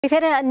We've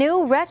hit a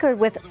new record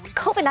with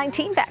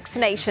COVID-19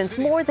 vaccinations,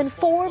 more than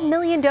 4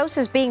 million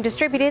doses being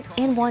distributed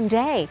in one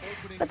day.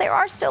 But there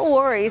are still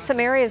worries. Some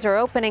areas are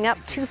opening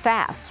up too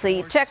fast.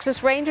 The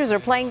Texas Rangers are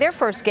playing their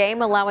first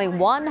game, allowing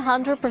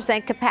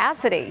 100%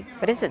 capacity.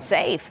 But is it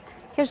safe?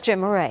 Here's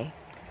Jim Murray.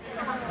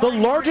 The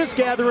largest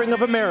gathering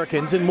of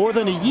Americans in more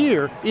than a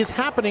year is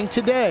happening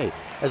today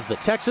as the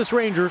Texas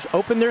Rangers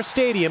open their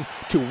stadium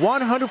to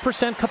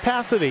 100%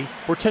 capacity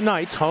for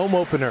tonight's home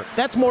opener.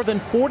 That's more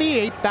than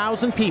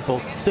 48,000 people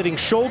sitting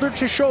shoulder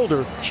to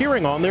shoulder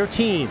cheering on their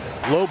team.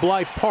 Globe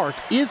Life Park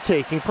is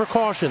taking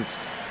precautions.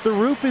 The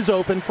roof is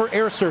open for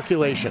air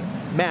circulation.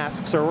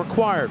 Masks are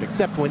required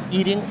except when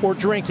eating or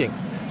drinking.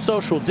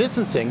 Social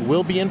distancing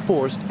will be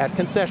enforced at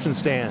concession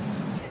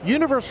stands.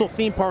 Universal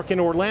Theme Park in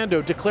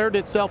Orlando declared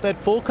itself at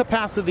full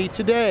capacity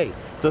today,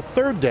 the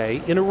third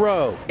day in a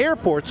row.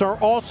 Airports are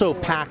also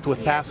packed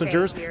with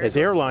passengers as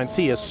airlines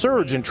see a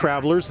surge in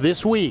travelers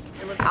this week.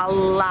 A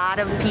lot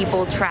of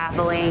people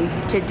traveling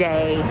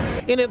today.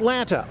 In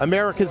Atlanta,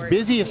 America's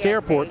busiest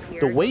airport,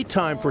 the wait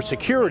time for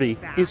security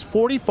is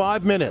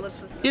 45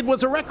 minutes. It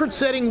was a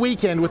record-setting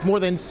weekend with more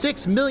than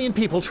 6 million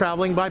people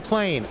traveling by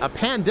plane, a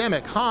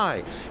pandemic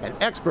high, and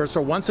experts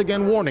are once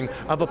again warning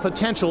of a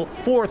potential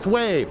fourth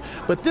wave.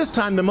 But this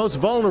time the most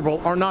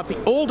vulnerable are not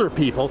the older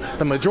people,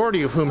 the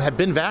majority of whom have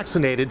been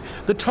vaccinated.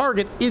 The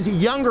target is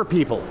younger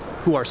people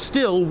who are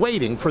still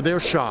waiting for their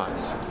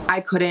shots.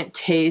 I couldn't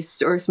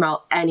taste or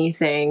smell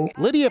anything.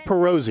 Lydia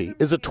Perozzi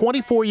is a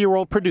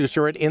 24-year-old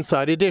producer at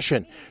Inside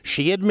Edition.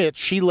 She admits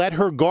she let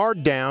her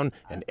guard down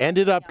and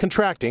ended up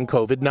contracting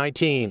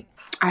COVID-19.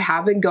 I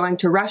have been going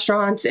to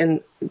restaurants and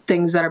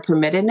things that are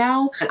permitted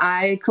now.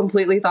 I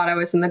completely thought I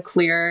was in the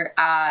clear,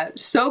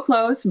 so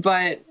close,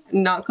 but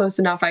not close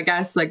enough, I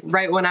guess, like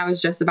right when I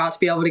was just about to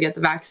be able to get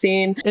the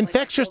vaccine.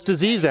 Infectious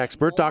disease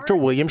expert Dr.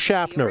 William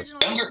Schaffner.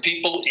 Younger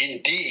people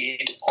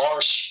indeed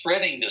are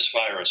spreading this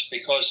virus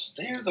because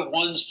they're the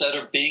ones that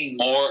are being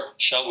more,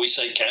 shall we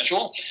say,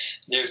 casual.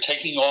 They're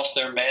taking off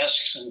their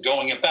masks and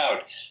going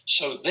about.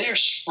 So they're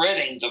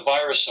spreading the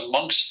virus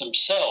amongst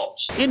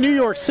themselves. In New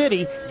York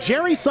City,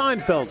 Jerry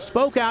Seinfeld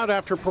spoke out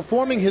after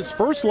performing his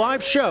first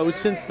live show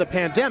since the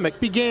pandemic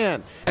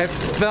began. It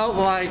felt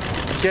like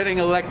getting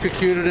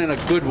electrocuted in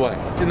a good way.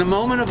 In the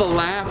moment of a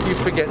laugh, you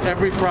forget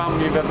every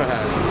problem you've ever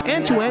had.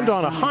 And to end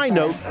on a high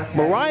note,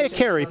 Mariah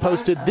Carey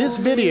posted this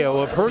video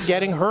of her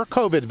getting her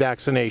COVID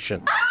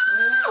vaccination.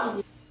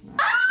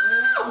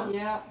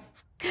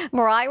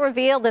 Mariah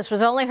revealed this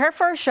was only her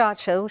first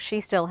shot, so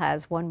she still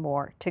has one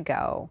more to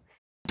go.